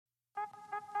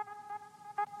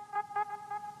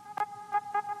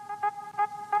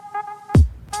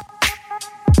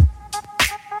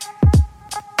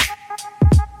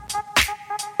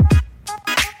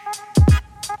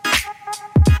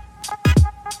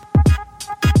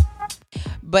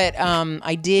But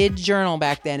I did journal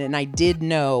back then, and I did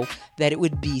know that it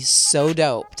would be so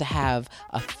dope to have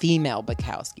a female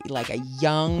Bukowski, like a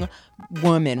young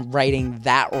woman writing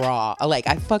that raw. Like,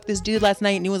 I fucked this dude last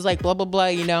night and he was like, blah, blah, blah,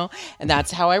 you know? And that's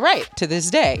how I write to this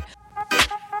day.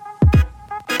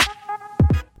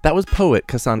 That was poet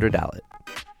Cassandra Dallett.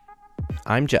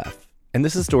 I'm Jeff, and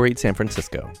this is Storied San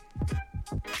Francisco.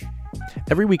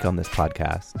 Every week on this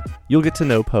podcast, you'll get to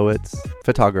know poets,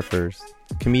 photographers,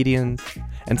 comedians,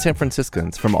 and San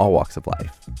Franciscans from all walks of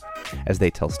life as they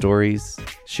tell stories,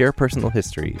 share personal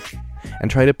histories, and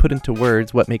try to put into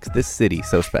words what makes this city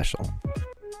so special.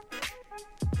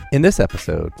 In this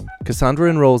episode, Cassandra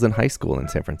enrolls in high school in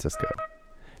San Francisco,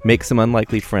 makes some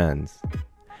unlikely friends,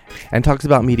 and talks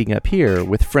about meeting up here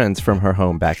with friends from her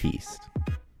home back east.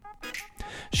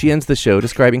 She ends the show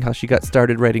describing how she got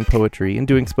started writing poetry and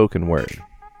doing spoken word.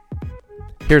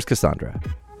 Here's Cassandra.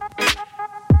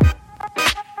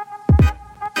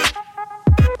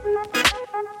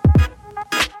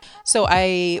 So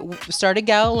I started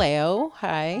Galileo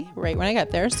High right when I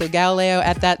got there. So Galileo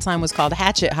at that time was called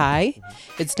Hatchet High.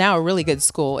 It's now a really good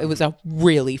school. It was a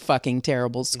really fucking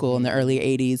terrible school in the early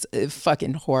 80s.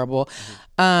 Fucking horrible.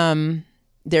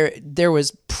 There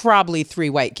was probably 3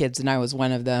 white kids and I was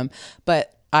one of them.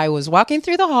 But I was walking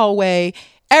through the hallway.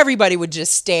 Everybody would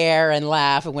just stare and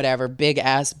laugh and whatever. Big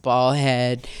ass bald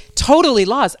head. Totally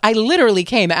lost. I literally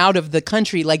came out of the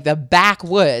country, like the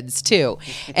backwoods too.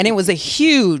 And it was a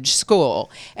huge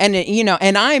school. And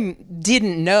and I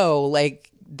didn't know like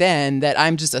then that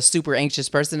I'm just a super anxious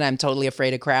person. I'm totally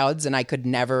afraid of crowds and I could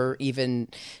never even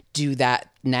do that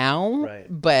now. Right.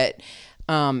 But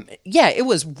it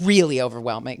was really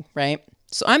overwhelming, right?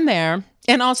 So I'm there.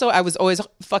 And also, I was always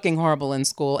fucking horrible in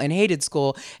school and hated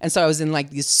school. And so I was in like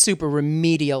these super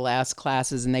remedial ass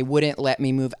classes and they wouldn't let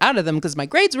me move out of them because my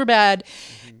grades were bad.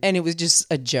 Mm-hmm. And it was just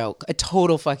a joke, a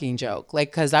total fucking joke. Like,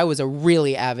 because I was a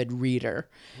really avid reader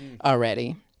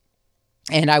already.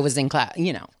 And I was in class,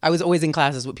 I was always in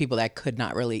classes with people that could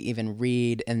not really even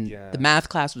read. And the math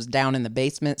class was down in the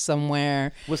basement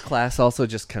somewhere. Was class also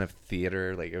just kind of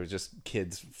theater? Like it was just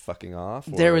kids fucking off?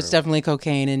 Or? There was definitely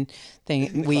cocaine and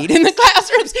weed in the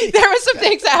classrooms. There was some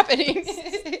things happening.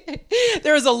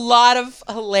 There was a lot of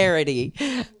hilarity.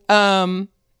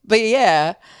 But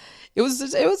yeah, it was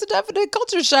a definite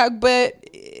culture shock. But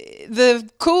the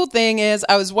cool thing is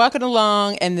I was walking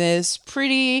along and this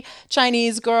pretty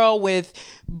Chinese girl with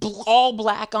all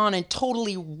black on and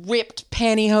totally ripped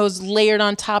pantyhose layered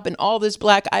on top and all this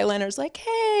black eyeliner is like,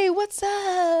 hey, what's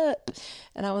up?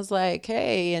 And I was like,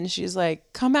 hey. And she's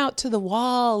like, come out to the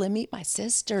wall and meet my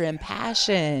sister in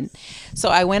Passion. So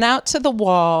I went out to the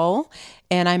wall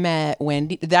and I met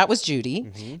Wendy. That was Judy.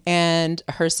 Mm-hmm. And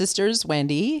her sister's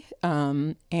Wendy.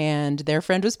 And their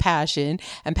friend was Passion.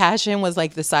 And Passion was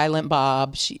like the Silent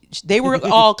Bob. They were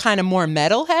all kind of more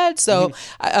metalhead. So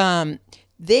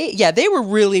they were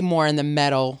really more in the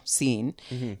metal scene.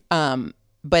 Mm-hmm.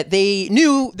 But they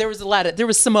knew there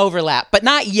was some overlap, but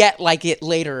not yet like it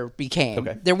later became.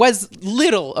 Okay. There was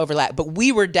little overlap, but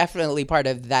we were definitely part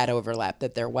of that overlap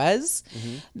that there was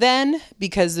then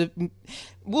because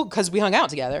we hung out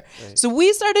together. Right. So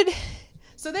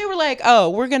they were like,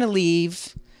 oh, we're going to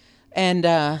leave and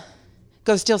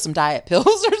go steal some diet pills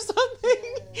or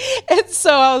something. And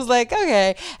so I was like,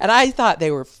 okay. And I thought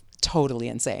they were totally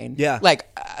insane. Yeah. Like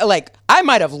I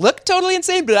might have looked totally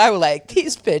insane, but I was like,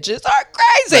 these bitches are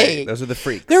crazy. Right. Those are the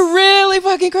freaks. They're really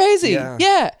fucking crazy.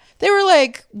 Yeah. They were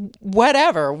like,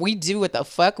 whatever. We do what the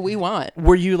fuck we want.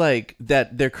 Were you like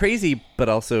that? They're crazy, but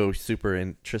also super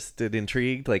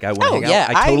intrigued. Like I want to hang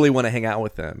out. I totally want to hang out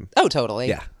with them. Oh, totally.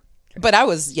 Yeah. But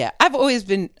I've always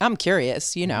been, I'm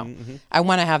curious, Mm-hmm. I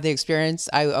want to have the experience.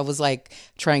 I was like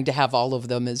trying to have all of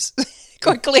them as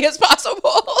quickly as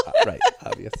possible. Right,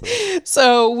 obviously.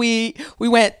 So we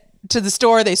went to the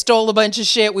store. They stole a bunch of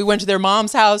shit. We went to their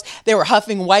mom's house. They were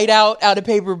huffing whiteout out of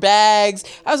paper bags.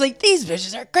 I was like, these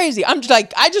bitches are crazy. I'm just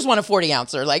like, I just want a 40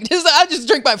 ouncer. Like, I'll just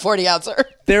drink my 40 ouncer.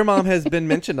 Their mom has been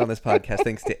mentioned on this podcast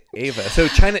thanks to Ava. So we're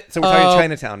talking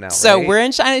Chinatown now, right? So we're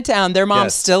in Chinatown. Their mom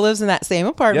still lives in that same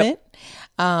apartment.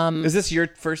 Yep. Is this your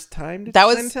first time to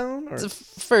Chinatown? That was the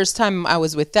first time I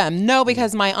was with them. No,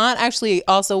 because my aunt actually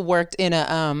also worked in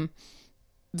a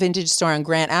vintage store on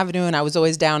Grant Avenue, and I was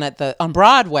always down on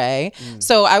Broadway.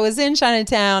 So I was in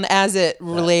Chinatown as it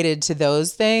related to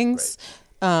those things.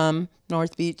 Right.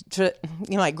 North Beach,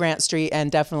 like Grant Street,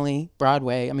 and definitely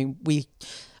Broadway. I mean,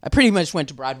 I pretty much went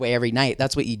to Broadway every night.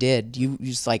 That's what you did. You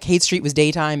just like Haight Street was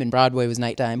daytime and Broadway was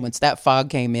nighttime. Once that fog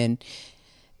came in,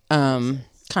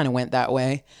 kind of went that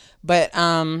way. But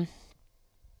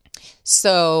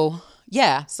so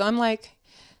I'm like,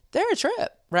 they're a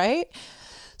trip, right?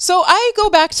 So I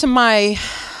go back to my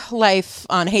life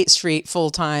on Haight Street full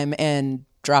time and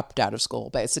dropped out of school,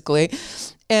 basically.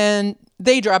 And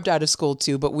they dropped out of school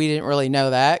too, but we didn't really know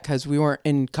that because we weren't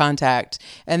in contact.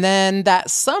 And then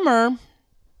that summer,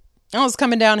 I was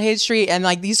coming down Haight Street and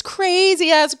like these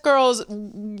crazy ass girls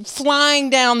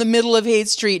flying down the middle of Haight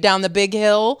Street, down the big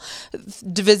hill,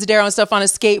 Divisadero and stuff on a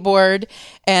skateboard.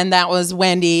 And that was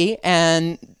Wendy.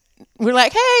 And we're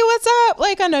like, hey, what's up?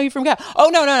 Like, I know you from Cal.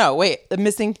 Oh, no. Wait, the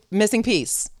missing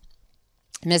piece.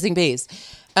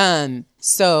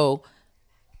 So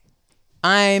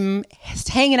I'm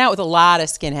hanging out with a lot of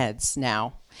skinheads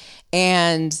now.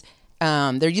 And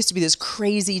there used to be this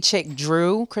crazy chick,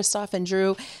 Drew, Christoph and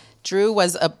Drew. Drew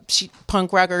was a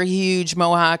punk rocker, huge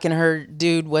mohawk, and her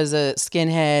dude was a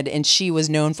skinhead, and she was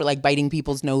known for like biting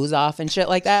people's nose off and shit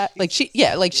like that. Like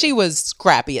she was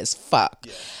scrappy as fuck.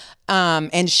 Yeah.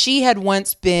 And she had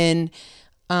once been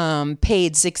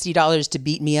paid $60 to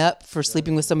beat me up for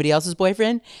sleeping with somebody else's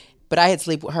boyfriend. But I had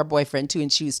slept with her boyfriend too,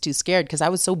 and she was too scared because I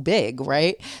was so big,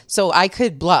 right? So I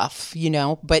could bluff,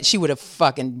 but she would have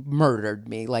fucking murdered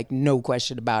me, like no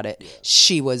question about it. Yeah.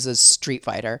 She was a street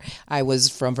fighter. I was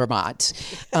from Vermont.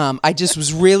 I just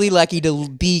was really lucky to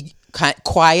be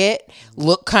quiet,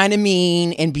 look kind of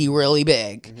mean, and be really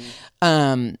big.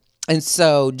 Mm-hmm. And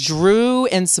so Drew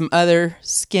and some other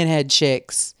skinhead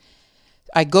chicks,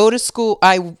 I go to school.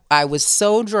 I was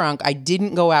so drunk. I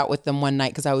didn't go out with them one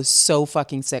night because I was so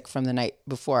fucking sick from the night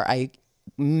before. I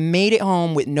made it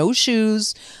home with no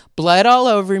shoes, blood all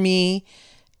over me.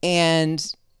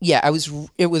 And yeah,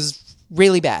 it was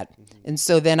really bad. And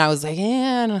so then I was like,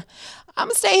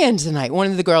 I'm staying tonight.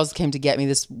 One of the girls came to get me,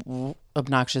 this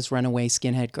obnoxious runaway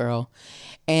skinhead girl.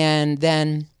 And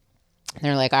then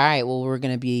they're like, all right, well, we're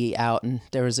going to be out. And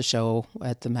there was a show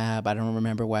at the MAB. I don't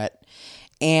remember what.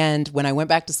 And when I went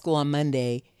back to school on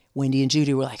Monday, Wendy and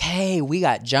Judy were like, hey, we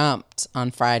got jumped on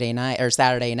Friday night or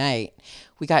Saturday night.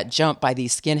 We got jumped by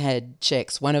these skinhead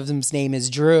chicks. One of them's name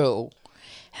is Drew.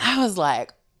 And I was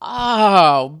like,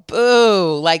 oh,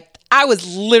 boo. Like, I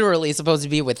was literally supposed to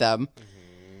be with them.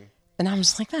 Mm-hmm. And I'm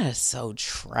just like, that is so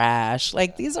trash.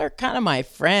 Like, these are kind of my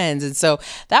friends. And so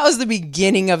that was the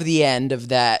beginning of the end of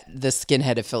the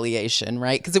skinhead affiliation,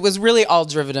 right? Because it was really all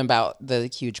driven about the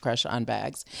huge crush on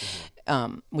Bags.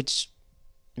 Mm-hmm. Which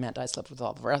meant I slept with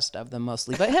all the rest of them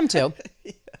mostly, but him too.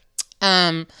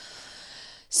 Yeah.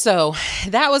 So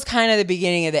that was kind of the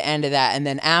beginning of the end of that. And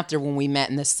then after, when we met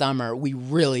in the summer, we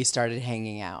really started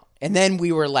hanging out. And then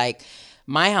we were like,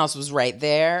 my house was right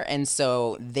there. And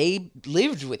so they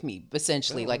lived with me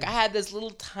essentially. Like I had this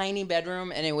little tiny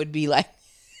bedroom and it would be like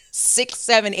 6,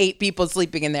 7, 8 people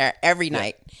sleeping in there every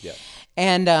night. Yeah.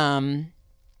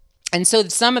 And so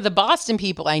some of the Boston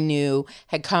people I knew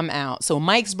had come out. So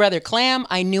Mike's brother, Clam,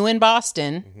 I knew in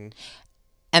Boston. Mm-hmm.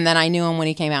 And then I knew him when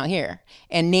he came out here.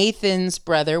 And Nathan's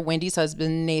brother, Wendy's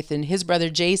husband, Nathan, his brother,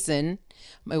 Jason,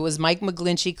 it was Mike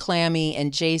McGlinchey, Clammy,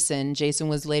 and Jason. Jason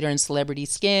was later in Celebrity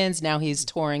Skins. Now he's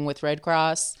touring with Red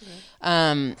Cross.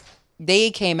 Mm-hmm.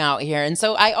 They came out here. And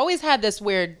so I always had this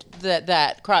weird,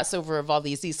 that crossover of all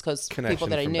these East Coast people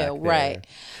that I knew. Right.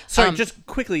 Sorry, just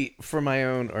quickly for my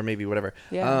own, or maybe whatever.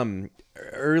 Yeah.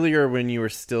 Earlier when you were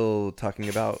still talking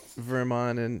about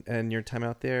Vermont and your time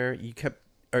out there, you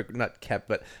but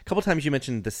a couple times you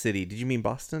mentioned the city. Did you mean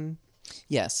Boston?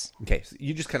 Yes. Okay, so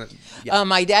you just kind of... Yeah.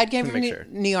 My dad came from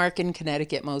New York and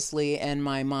Connecticut mostly, and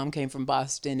my mom came from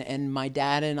Boston, and my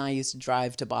dad and I used to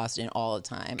drive to Boston all the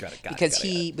time because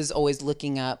he was always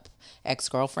looking up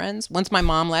ex-girlfriends. Once my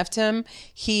mom left him,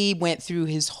 he went through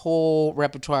his whole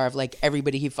repertoire of like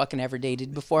everybody he fucking ever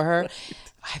dated before her. Right.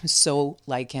 I'm so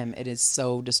like him. It is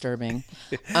so disturbing.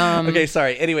 Okay,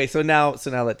 sorry. Anyway, so now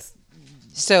let's...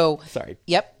 So, sorry.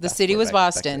 Yep, the city was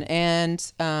Boston. And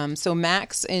so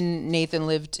Max and Nathan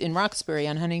lived in Roxbury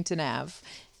on Huntington Ave.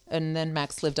 And then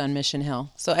Max lived on Mission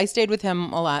Hill. So I stayed with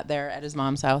him a lot there at his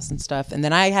mom's house and stuff. And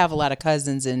then I have a lot of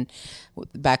cousins, and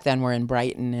back then we're in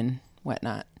Brighton and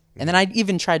whatnot. And then I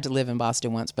even tried to live in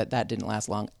Boston once, but that didn't last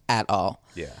long at all.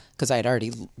 Yeah. Because I had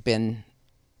already been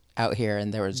out here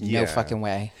and there was no fucking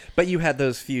way. But you had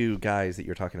those few guys that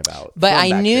you're talking about. But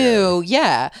I knew,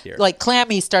 like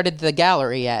Clammy started the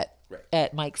gallery at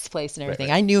Mike's place and everything.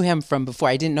 Right. I knew him from before.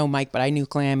 I didn't know Mike, but I knew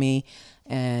Clammy.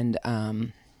 And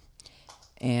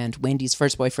Wendy's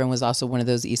first boyfriend was also one of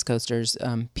those East Coasters,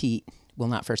 Pete. Well,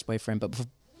 not first boyfriend, but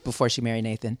before she married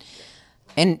Nathan.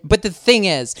 But the thing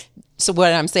is, so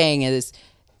what I'm saying is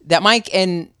that Mike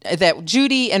and that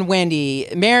Judy and Wendy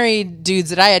married dudes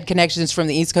that I had connections from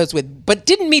the East Coast with, but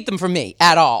didn't meet them from me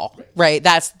at all. Right?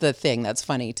 That's the thing that's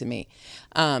funny to me.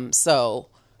 So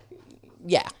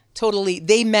yeah, totally.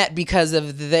 They met because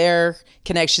of their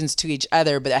connections to each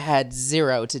other, but it had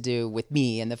zero to do with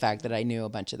me and the fact that I knew a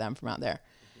bunch of them from out there.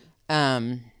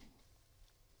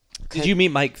 Did you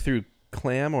meet Mike through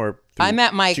Clam or? I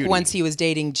met Mike Judy? once he was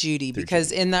dating Judy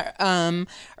because in the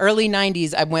early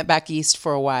 90s, I went back east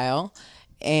for a while.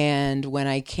 And when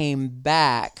I came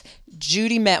back,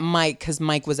 Judy met Mike because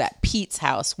Mike was at Pete's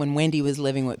house when Wendy was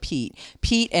living with Pete.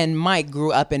 Pete and Mike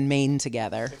grew up in Maine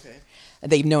together. Okay.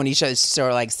 They've known each other since they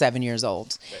were like 7 years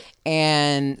old. Right.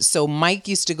 And so Mike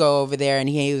used to go over there and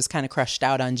he was kind of crushed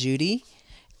out on Judy.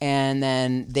 And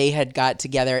then they had got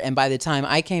together. And by the time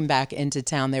I came back into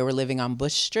town, they were living on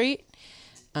Bush Street.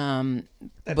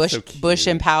 Bush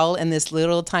and Powell in this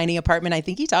little tiny apartment. I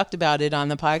think he talked about it on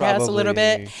the podcast a little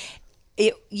bit.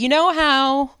 You know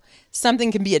how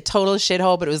something can be a total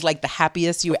shithole, but it was like the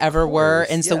happiest you ever were.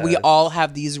 And so we all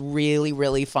have these really,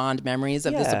 really fond memories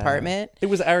of this apartment. It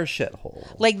was our shithole.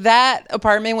 Like that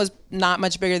apartment was not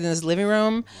much bigger than this living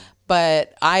room.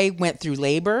 But I went through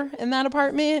labor in that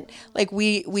apartment. Like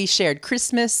we shared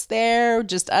Christmas there,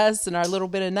 just us and our little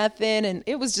bit of nothing. And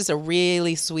it was just a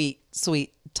really sweet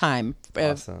time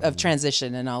of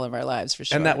transition in all of our lives, for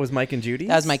sure. And that was Mike and Judy's?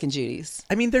 That was Mike and Judy's.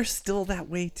 I mean, they're still that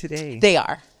way today. They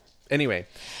are. Anyway.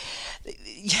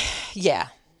 Yeah.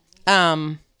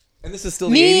 And this is still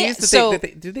the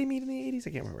 80s? Did they meet in the 80s? I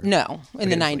can't remember. No, in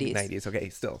the 90s. 90s, okay,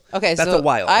 still. Okay, that's so a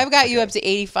while. I've got you up to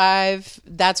 85.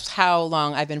 That's how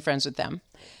long I've been friends with them.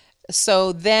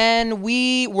 So then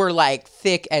we were like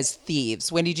thick as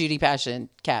thieves. Wendy, Judy, Passion,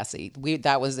 Cassie.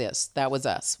 That was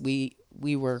us. We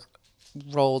were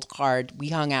rolled hard. We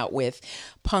hung out with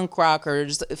punk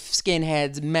rockers,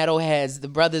 skinheads, metalheads, the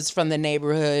brothers from the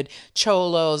neighborhood,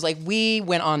 cholos. Like we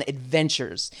went on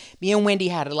adventures. Me and Wendy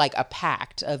had like a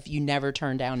pact of you never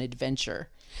turn down adventure.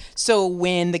 So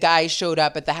when the guy showed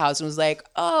up at the house and was like,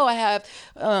 oh, I have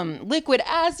liquid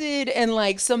acid and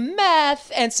like some meth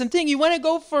and something, you want to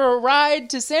go for a ride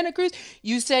to Santa Cruz?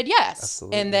 You said yes.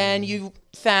 Absolutely. And then you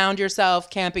found yourself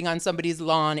camping on somebody's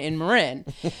lawn in Marin.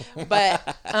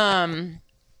 But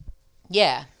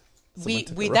yeah, we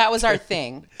that was our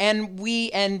thing. And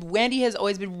Wendy has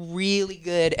always been really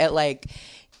good at like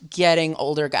getting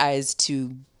older guys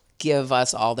to give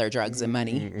us all their drugs and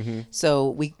money. Mm-hmm. So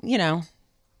we,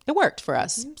 it worked for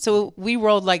us. So we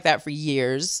rolled like that for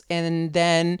years. And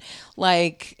then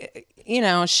like,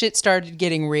 shit started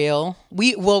getting real.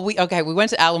 We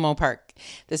went to Alamo Park.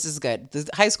 This is good. The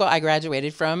high school I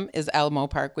graduated from is Alamo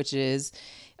Park, which is,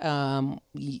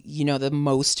 the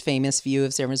most famous view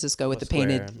of San Francisco with the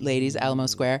painted ladies, Alamo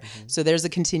Square. Mm-hmm. So there's a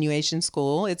continuation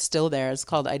school. It's still there. It's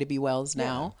called Ida B. Wells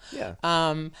now. Yeah.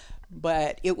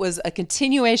 But it was a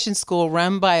continuation school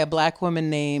run by a black woman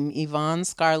named Yvonne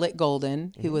Scarlett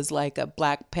Golden, who was like a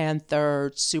Black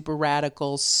Panther, super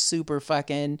radical, super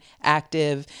fucking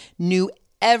active, knew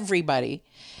everybody.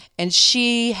 And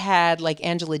she had like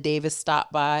Angela Davis stop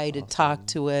by to talk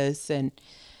to us, and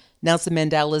Nelson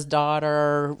Mandela's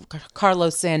daughter,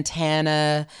 Carlos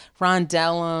Santana, Ron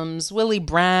Dellums, Willie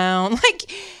Brown,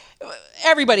 like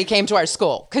everybody came to our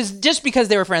school because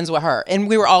they were friends with her, and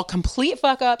we were all complete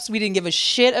fuck ups. We didn't give a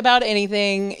shit about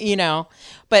anything,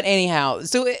 but anyhow,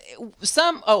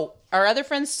 so our other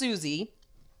friend Susie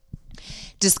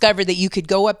discovered that you could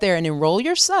go up there and enroll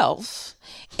yourself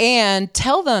and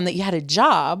tell them that you had a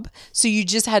job. So you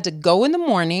just had to go in the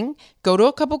morning, go to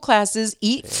a couple classes,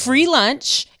 eat free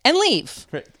lunch, and leave.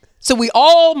 Right. So we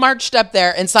all marched up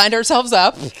there and signed ourselves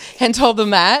up and told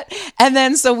them that. And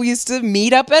then so we used to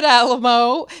meet up at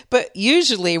Alamo. But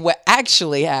usually what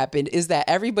actually happened is that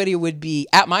everybody would be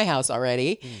at my house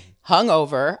already,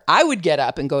 hungover. I would get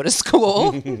up and go to school.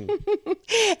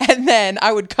 And then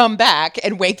I would come back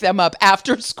and wake them up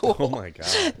after school. Oh my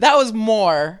God. That was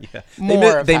more.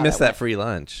 Yeah. They missed that free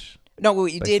lunch. No,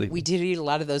 we did eat a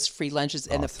lot of those free lunches.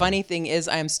 And the funny thing is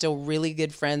I am still really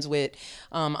good friends with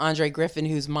Andre Griffin,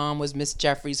 whose mom was Miss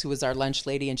Jeffries, who was our lunch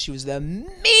lady. And she was the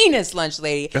meanest lunch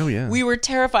lady. Oh, yeah. We were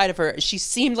terrified of her. She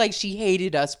seemed like she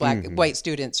hated us white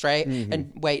students, right? Mm-hmm.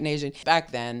 And white and Asian.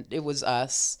 Back then, it was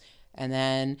us. And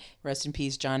then, rest in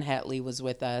peace, John Hatley was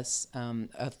with us,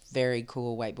 a very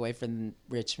cool white boy from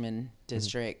Richmond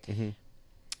district. Mm-hmm.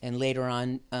 And later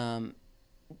on,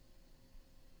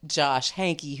 Josh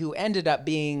Hankey, who ended up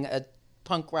being a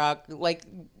punk rock, like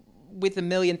with a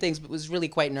million things, but was really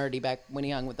quite nerdy back when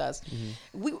he hung with us.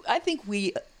 Mm-hmm. I think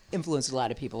we influenced a lot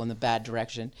of people in the bad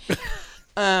direction.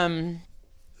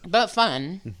 But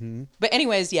fun. Mm-hmm. But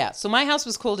anyways, yeah. So my house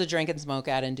was cool to drink and smoke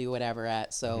at and do whatever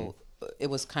at. So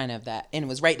it was kind of that. And it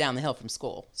was right down the hill from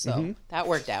school. So that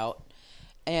worked out.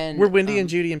 And were Wendy and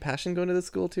Judy and Passion going to the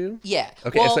school too? Yeah.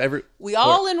 Okay. Well, we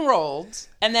all enrolled,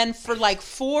 and then for like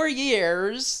 4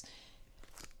 years,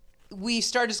 we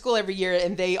started school every year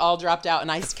and they all dropped out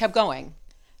and I kept going.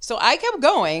 So I kept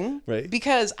going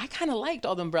because I kind of liked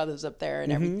all them brothers up there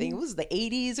and everything. It was the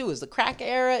 80s. It was the crack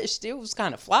era. It was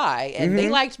kind of fly and they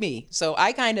liked me. So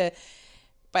I kind of,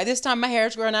 by this time my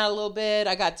hair's growing out a little bit.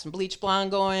 I got some bleach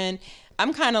blonde going.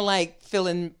 I'm kind of like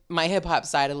feeling my hip hop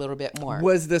side a little bit more.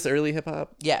 Was this early hip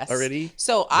hop? Yes. Already?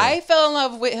 So I fell in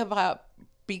love with hip hop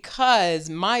because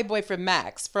my boyfriend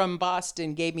Max from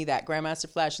Boston gave me that Grandmaster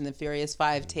Flash and the Furious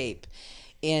 5 tape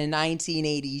in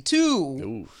 1982.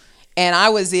 Ooh. And I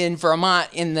was in Vermont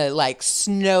in the like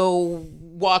snow,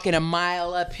 walking a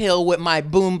mile uphill with my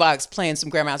boombox playing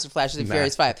some Grandmaster Flash and the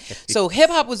Furious 5. So hip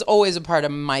hop was always a part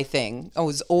of my thing. I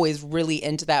was always really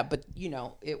into that, but you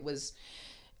know, it was.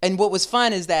 And what was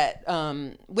fun is that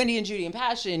Wendy and Judy and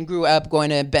Passion grew up going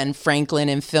to Ben Franklin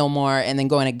and Fillmore and then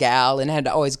going to Gal and had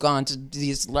always gone to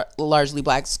these largely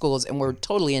black schools and were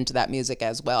totally into that music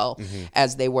as well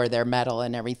as they were their metal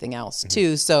and everything else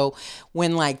too. So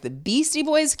when like the Beastie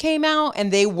Boys came out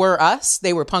and they were us,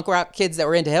 they were punk rock kids that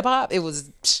were into hip hop, it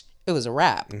was a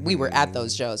wrap. We were at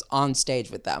those shows on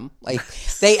stage with them. Like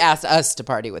they asked us to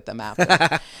party with them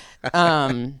after.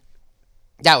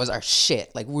 That was our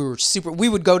shit. Like we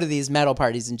would go to these metal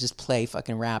parties and just play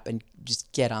fucking rap and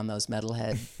just get on those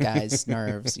metalhead guys'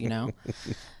 nerves, you know?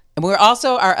 And we're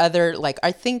also our other, like,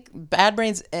 I think Bad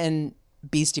Brains and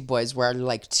Beastie Boys were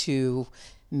like two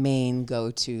main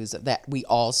go-tos that we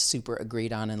all super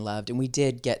agreed on and loved. And we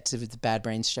did get to the Bad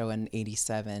Brains show in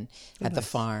 87 at the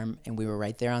farm and we were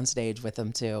right there on stage with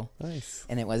them too. Nice.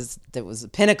 And it was a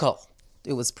pinnacle.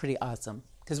 It was pretty awesome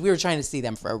because we were trying to see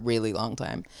them for a really long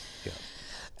time. Yeah.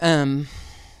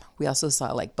 We also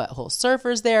saw like Butthole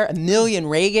Surfers there, a million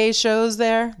reggae shows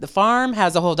there. The Farm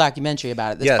has a whole documentary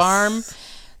about it.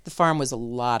 The Farm was a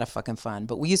lot of fucking fun,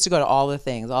 but we used to go to all the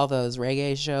things. All those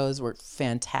reggae shows were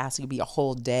fantastic. It'd be a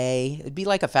whole day. It'd be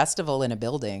like a festival in a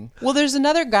building. Well, there's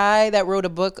another guy that wrote a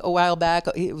book a while back.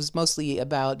 It was mostly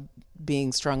about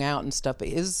being strung out and stuff, but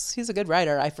he's a good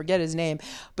writer. I forget his name,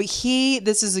 but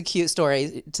this is a cute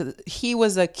story. He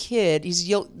was a kid, he's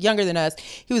younger than us.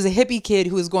 He was a hippie kid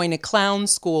who was going to clown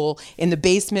school in the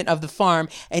basement of the farm,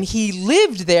 and he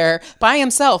lived there by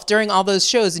himself during all those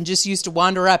shows and just used to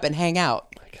wander up and hang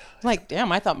out. Like,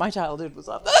 damn, I thought my childhood was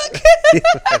off.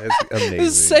 It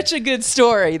was such a good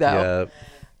story, though. Yeah.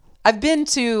 I've been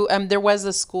to, there was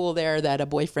a school there that a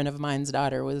boyfriend of mine's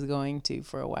daughter was going to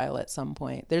for a while at some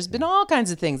point. There's been all kinds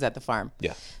of things at the farm.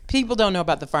 Yeah. People don't know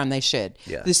about the farm. They should.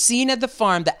 Yeah. The scene at the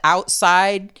farm, the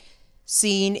outside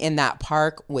scene in that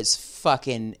park was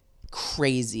fucking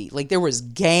crazy. Like there was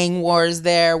gang wars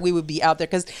there. We would be out there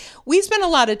because we spent a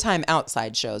lot of time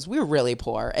outside shows. We were really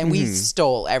poor and we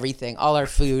stole everything, all our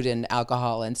food and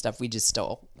alcohol and stuff we just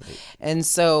stole. Right. And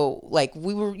so like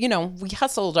we were, we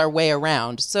hustled our way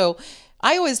around. So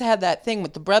I always had that thing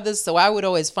with the brothers. So I would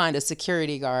always find a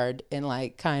security guard and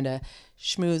like kind of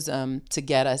schmooze them to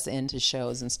get us into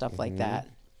shows and stuff like that.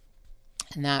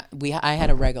 And I had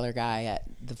a regular guy at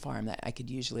the farm that I could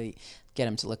usually get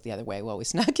him to look the other way while we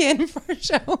snuck in for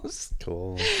shows.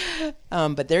 Cool.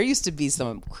 But there used to be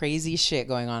some crazy shit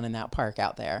going on in that park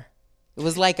out there. It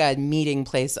was like a meeting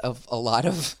place of a lot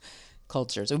of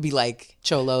cultures. It would be like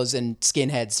cholos and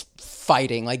skinheads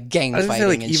fighting, like gang fighting say,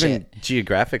 like, and even shit.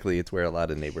 Geographically, it's where a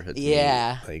lot of neighborhoods meet.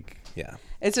 Yeah.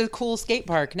 It's a cool skate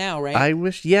park now, right? I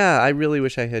really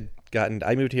wish I had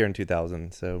I moved here in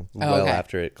 2000, so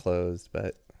after it closed,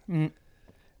 but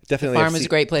definitely. The farm is a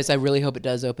great place. I really hope it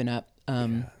does open up.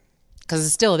 Because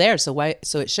it's still there, so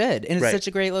it should. And it's such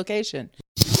a great location.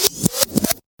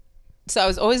 So I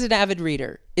was always an avid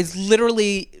reader. It's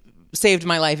literally saved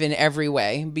my life in every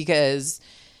way because,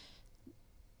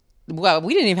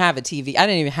 we didn't even have a TV. I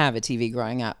didn't even have a TV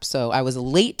growing up. So I was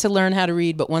late to learn how to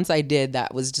read, but once I did,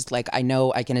 that was just like, I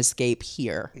know I can escape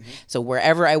here. Mm-hmm. So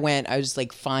wherever I went, I would just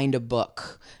like find a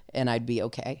book and I'd be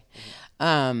okay.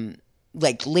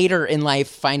 Like later in life,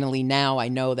 finally now I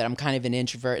know that I'm kind of an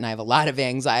introvert and I have a lot of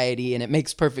anxiety and it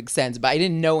makes perfect sense, but I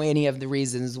didn't know any of the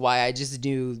reasons why. I just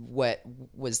knew what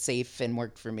was safe and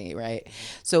worked for me, right?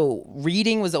 So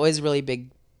reading was always a really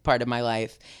big part of my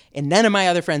life and none of my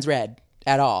other friends read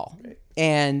at all. Right.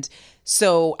 And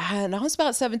so I was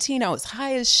about 17. I was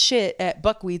high as shit at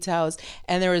Buckwheat's house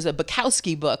and there was a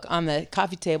Bukowski book on the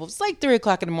coffee table. It's like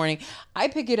 3:00 in the morning. I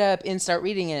pick it up and start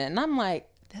reading it and I'm like,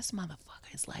 this motherfucker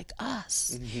is like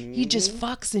us. Mm-hmm. He just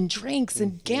fucks and drinks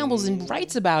and gambles and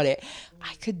writes about it.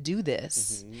 I could do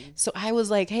this. Mm-hmm. So I was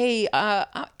like, hey,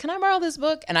 can I borrow this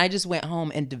book? And I just went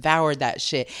home and devoured that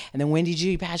shit. And then Wendy,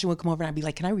 Judy, Passion would come over and I'd be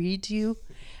like, can I read to you?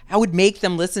 I would make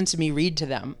them listen to me read to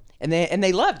them. And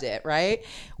they loved it, right?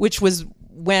 Which was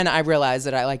when I realized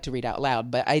that I like to read out loud.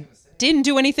 But I didn't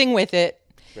do anything with it.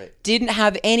 Right. Didn't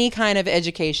have any kind of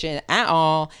education at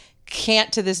all.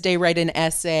 Can't to this day write an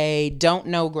essay. Don't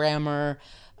know grammar.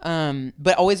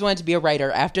 But always wanted to be a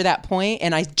writer after that point.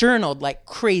 And I journaled like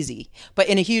crazy. But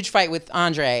in a huge fight with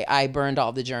Andre, I burned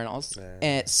all the journals.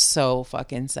 And it's so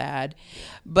fucking sad.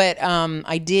 But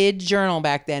I did journal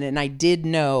back then. And I did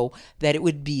know that it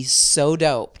would be so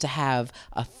dope to have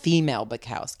a female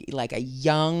Bukowski, like a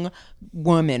young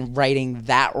woman writing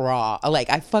that raw.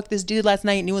 Like, I fucked this dude last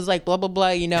night and he was like, blah, blah, blah,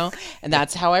 you know? And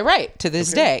that's how I write to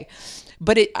this day.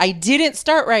 But I didn't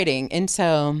start writing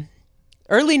until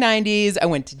early 90s. I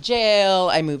went to jail.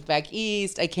 I moved back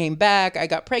east. I came back. I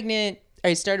got pregnant.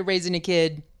 I started raising a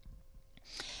kid.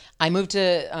 I moved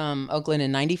to Oakland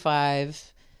in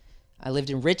 95. I lived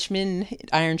in Richmond,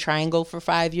 Iron Triangle for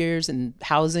 5 years in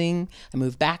housing. I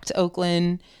moved back to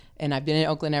Oakland, and I've been in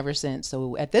Oakland ever since.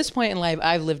 So at this point in life,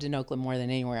 I've lived in Oakland more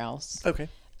than anywhere else. Okay.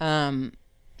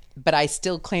 But I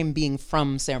still claim being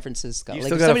from San Francisco. You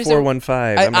still got a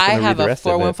 415. I have a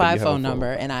 415 phone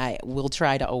number, and I will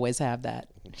try to always have that.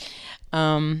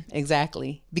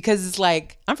 Exactly. Because it's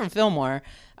like, I'm from Fillmore.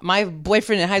 My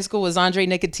boyfriend in high school was Andre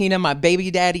Nicotina. My baby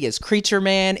daddy is Creature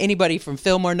Man. Anybody from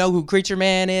Fillmore know who Creature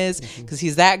Man is because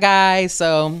he's that guy.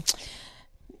 So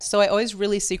I always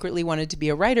really secretly wanted to be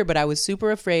a writer, but I was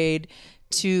super afraid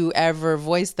to ever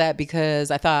voice that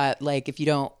because I thought, like, if you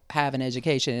don't have an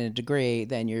education and a degree,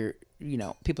 then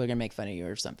people are going to make fun of you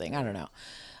or something. I don't know.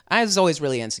 I was always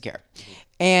really insecure.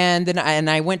 And then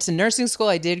I went to nursing school.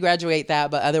 I did graduate that,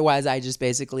 but otherwise I just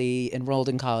basically enrolled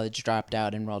in college, dropped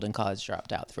out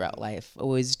throughout life.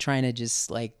 Always trying to just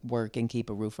like work and keep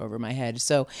a roof over my head.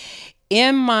 So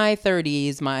in my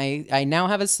 30s, I now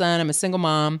have a son. I'm a single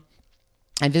mom.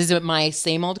 I visit my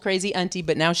same old crazy auntie,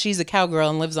 but now she's a cowgirl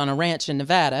and lives on a ranch in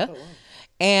Nevada. Oh, wow.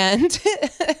 And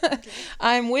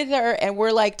I'm with her and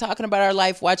we're like talking about our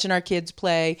life, watching our kids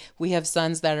play. We have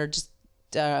sons that are just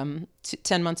 10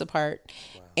 months apart.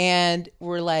 Wow. And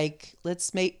we're like,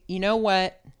 you know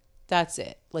what? That's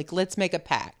it. Like, let's make a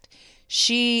pact.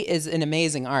 She is an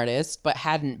amazing artist, but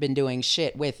hadn't been doing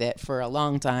shit with it for a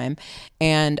long time.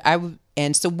 And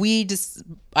so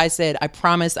I said, I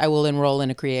promise I will enroll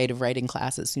in a creative writing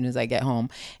class as soon as I get home.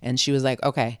 And she was like,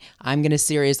 okay, I'm going to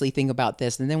seriously think about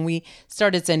this. And then we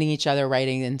started sending each other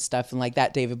writing and stuff. And like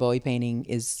that David Bowie painting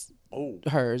is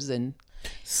hers. And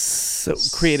so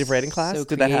creative writing class?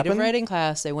 Did that happen? Creative writing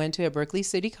class. I went to at Berkeley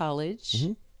City College.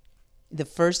 Mm-hmm. The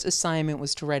first assignment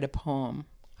was to write a poem.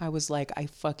 I was like, I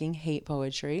fucking hate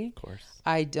poetry. Of course.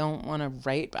 I don't want to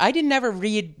write. I didn't ever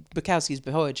read Bukowski's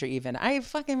poetry even. I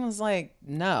fucking was like,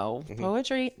 no. Mm-hmm.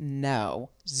 Poetry? No.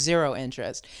 Zero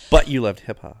interest. But you loved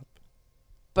hip hop.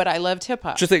 But I loved hip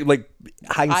hop. Just like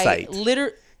hindsight.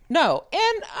 No.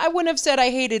 And I wouldn't have said I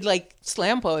hated like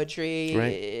slam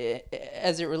poetry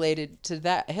as it related to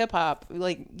that hip hop.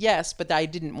 Like, yes, but I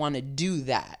didn't want to do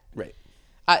that. Right.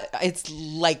 It's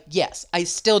like, yes, I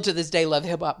still to this day love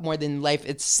hip hop more than life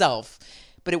itself,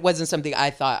 but it wasn't something I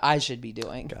thought I should be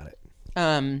doing. Got it.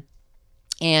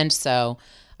 And so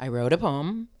I wrote a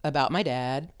poem about my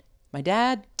dad. My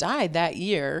dad died that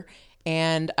year,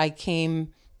 and I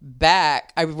came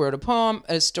back. I wrote a poem,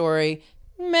 a story.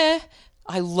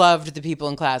 I loved the people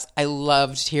in class. I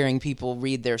loved hearing people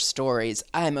read their stories.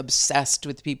 I'm obsessed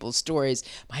with people's stories.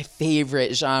 My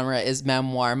favorite genre is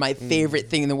memoir. My favorite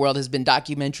thing in the world has been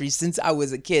documentaries since I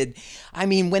was a kid. I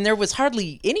mean, when there was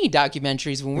hardly any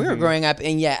documentaries when we were growing up.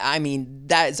 And yeah, I mean,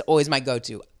 that is always my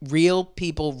go-to. Real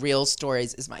people, real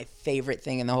stories is my favorite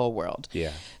thing in the whole world.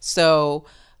 Yeah. So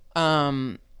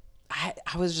I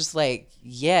was just like,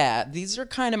 yeah, these are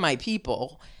kind of my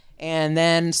people. And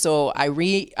then, so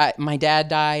my dad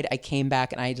died. I came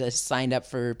back and I just signed up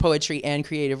for poetry and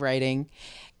creative writing.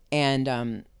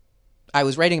 And I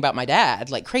was writing about my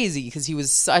dad like crazy because he was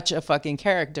such a fucking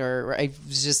character. I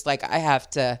was just like, I have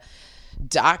to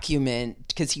document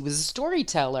because he was a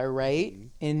storyteller, right?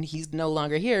 And he's no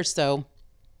longer here. So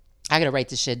I got to write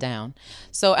this shit down.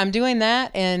 So I'm doing that.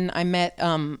 And I met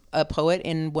a poet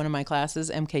in one of my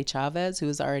classes, MK Chavez, who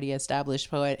was already an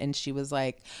established poet. And she was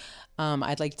like,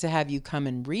 I'd like to have you come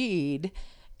and read.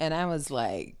 And I was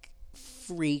like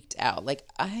freaked out. Like,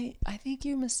 I think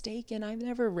you're mistaken. I've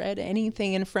never read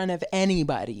anything in front of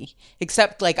anybody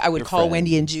except like I would call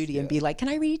Wendy and Judy and be like, can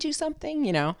I read you something?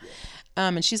 You know?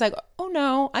 And she's like, oh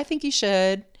no, I think you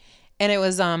should. And it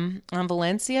was on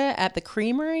Valencia at the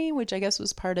Creamery, which I guess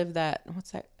was part of that. What's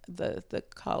that? The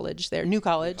college there, New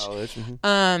College.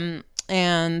 Mm-hmm.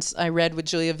 And I read with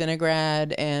Julia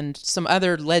Vinograd and some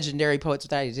other legendary poets.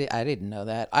 I didn't know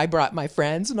that. I brought my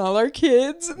friends and all our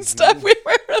kids and stuff. We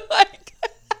were like,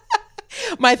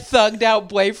 my thugged out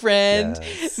boyfriend,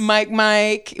 Yes.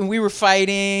 Mike, and we were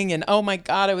fighting, and oh my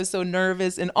God, I was so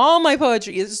nervous. And all my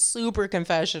poetry is super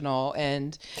confessional.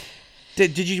 And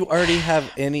Did you already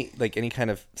have any kind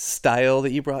of style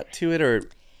that you brought to it, or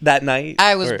that night?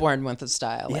 I was Or- born with a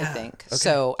style, I Yeah, think. okay.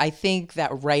 So I think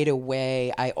that right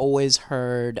away, I always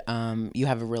heard you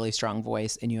have a really strong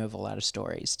voice and you have a lot of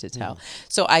stories to tell.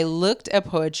 So I looked at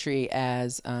poetry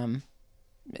as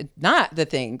not the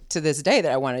thing to this day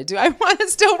that I want to do. I want to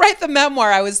still write the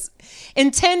memoir. I was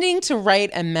intending to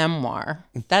write a memoir.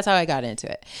 That's how I got into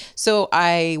it. So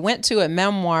I went to a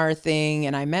memoir thing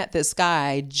and I met this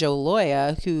guy, Joe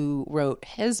Loya, who wrote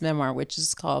his memoir, which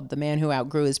is called The Man Who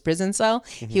Outgrew His Prison Cell.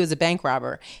 He was a bank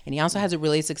robber. And he also has a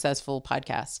really successful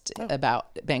podcast about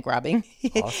bank robbing.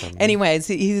 Awesome. Anyways,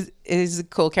 he's a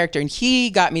cool character. And he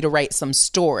got me to write some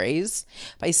stories.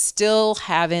 But I still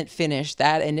haven't finished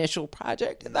that initial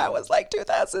project. And that was like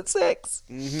 2006.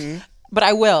 But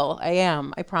I will.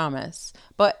 I promise.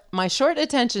 But my short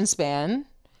attention span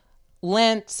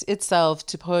lent itself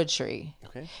to poetry.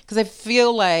 Okay. Because I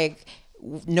feel like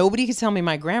nobody could tell me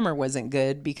my grammar wasn't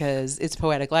good because it's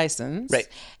poetic license. Right.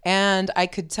 And I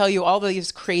could tell you all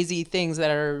these crazy things that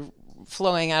are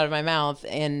flowing out of my mouth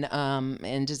and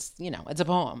just, it's a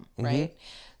poem, right?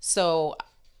 So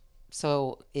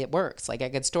it works. Like I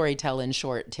could storytell in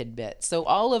short tidbits. So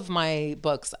all of my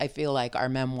books, I feel like, are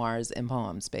memoirs and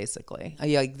poems, basically.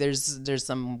 Like there's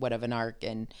somewhat of an arc,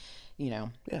 and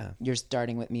you're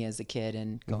starting with me as a kid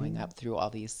and going up through all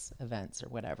these events or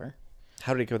whatever.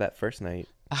 How did it go that first night?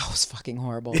 Oh, it was fucking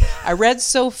horrible. I read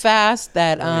so fast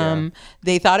that yeah.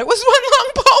 they thought it was one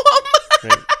long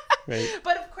poem. Right.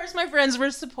 But of course, my friends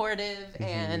were supportive,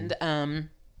 and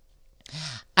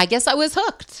I guess I was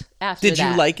hooked after Did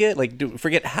that. you like it? Like,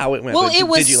 forget how it went. Well, but it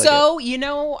was did you like so, it?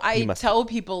 I must tell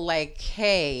people like,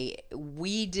 hey,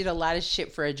 we did a lot of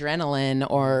shit for adrenaline,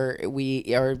 or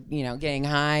getting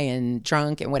high and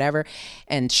drunk and whatever,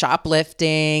 and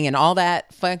shoplifting and all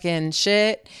that fucking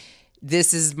shit.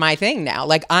 This is my thing now.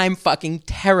 Like, I'm fucking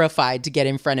terrified to get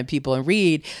in front of people and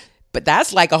read, but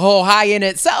that's like a whole high in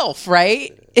itself,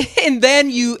 right? And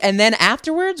then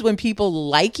afterwards, when people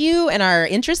like you and are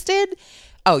interested,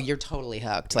 oh, you're totally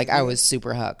hooked. Like, I was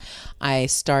super hooked. I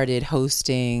started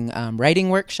hosting writing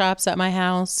workshops at my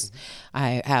house.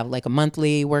 I have like a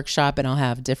monthly workshop, and I'll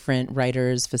have different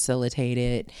writers facilitate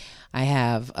it.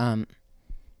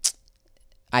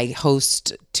 I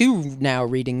host 2 now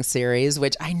reading series,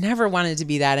 which I never wanted to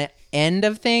be that end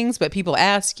of things, but people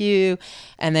ask you,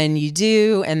 and then you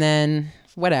do, and then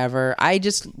whatever. I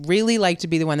just really like to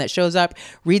be the one that shows up,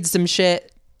 reads some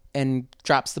shit, and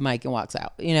drops the mic and walks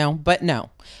out, But no,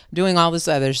 I'm doing all this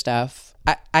other stuff.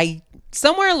 I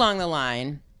somewhere along the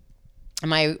line, in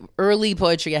my early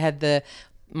poetry, I had the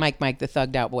Mike, the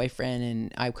thugged out boyfriend,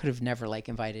 and I could have never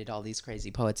invited all these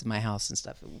crazy poets in my house and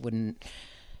stuff. It wouldn't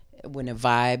have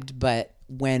vibed. But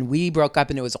when we broke up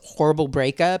and it was a horrible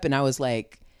breakup, and I was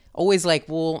always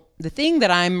well, the thing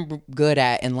that I'm good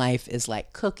at in life is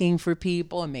cooking for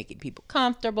people and making people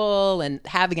comfortable and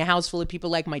having a house full of people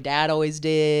like my dad always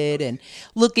did, and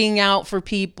looking out for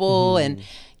people and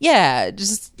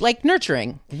just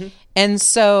nurturing. And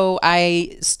so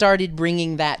I started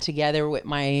bringing that together with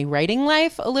my writing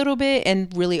life a little bit,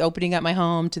 and really opening up my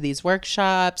home to these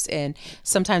workshops. And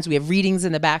sometimes we have readings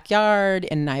in the backyard,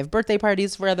 and I have birthday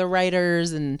parties for other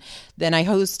writers. And then I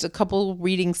host a couple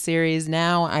reading series.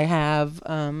 Now I have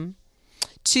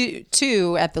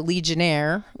two at the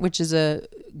Legionnaire, which is a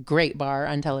great bar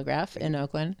on Telegraph in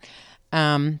Oakland.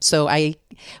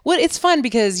 It's fun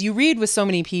because you read with so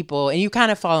many people and you kind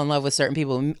of fall in love with certain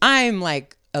people. I'm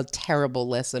a terrible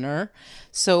listener.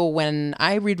 So when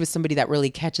I read with somebody that really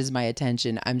catches my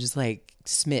attention, I'm just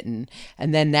smitten.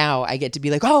 And then now I get to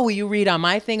be oh, will you read on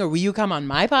my thing, or will you come on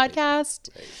my podcast?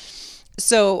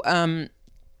 So, I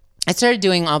started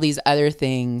doing all these other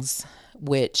things,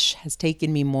 which has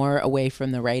taken me more away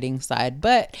from the writing side,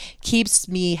 but keeps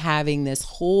me having this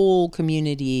whole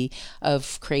community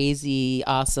of crazy,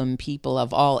 awesome people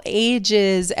of all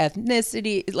ages,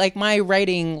 ethnicity. My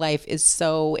writing life is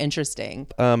so interesting.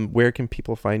 Where can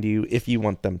people find you if you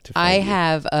want them to find I you?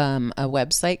 have a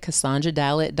website,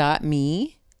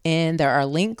 CassandraDallet.me. And there are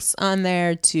links on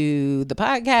there to the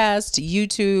podcast, to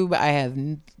YouTube. I have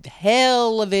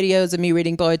hell of videos of me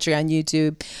reading poetry on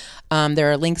YouTube.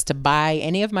 There are links to buy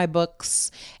any of my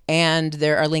books, and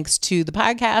there are links to the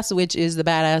podcast, which is the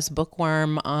Badass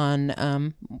Bookworm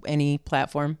on any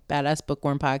platform, Badass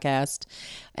Bookworm Podcast.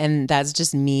 And that's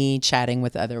just me chatting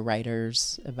with other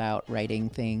writers about writing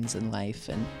things in life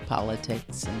and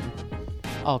politics and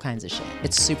all kinds of shit.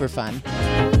 It's super fun.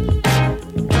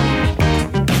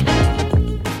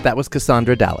 That was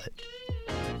Cassandra Dallett.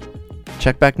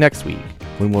 Check back next week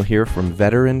when we'll hear from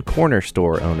veteran corner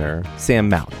store owner Sam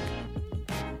Malik.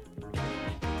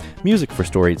 Music for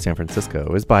Storied San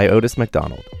Francisco is by Otis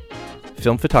McDonald.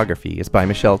 Film photography is by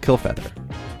Michelle Kilfeather.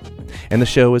 And the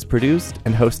show is produced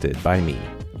and hosted by me,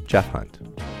 Jeff Hunt.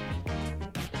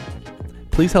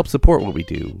 Please help support what we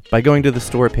do by going to the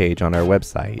store page on our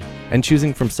website and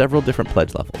choosing from several different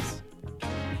pledge levels.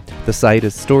 The site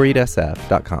is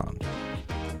storiedsf.com.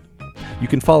 You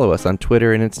can follow us on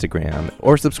Twitter and Instagram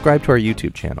or subscribe to our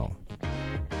YouTube channel.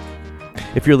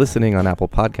 If you're listening on Apple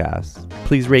Podcasts,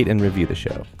 please rate and review the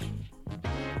show.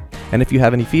 And if you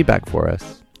have any feedback for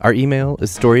us, our email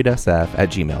is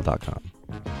storiedsf@gmail.com.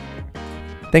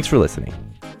 Thanks for listening.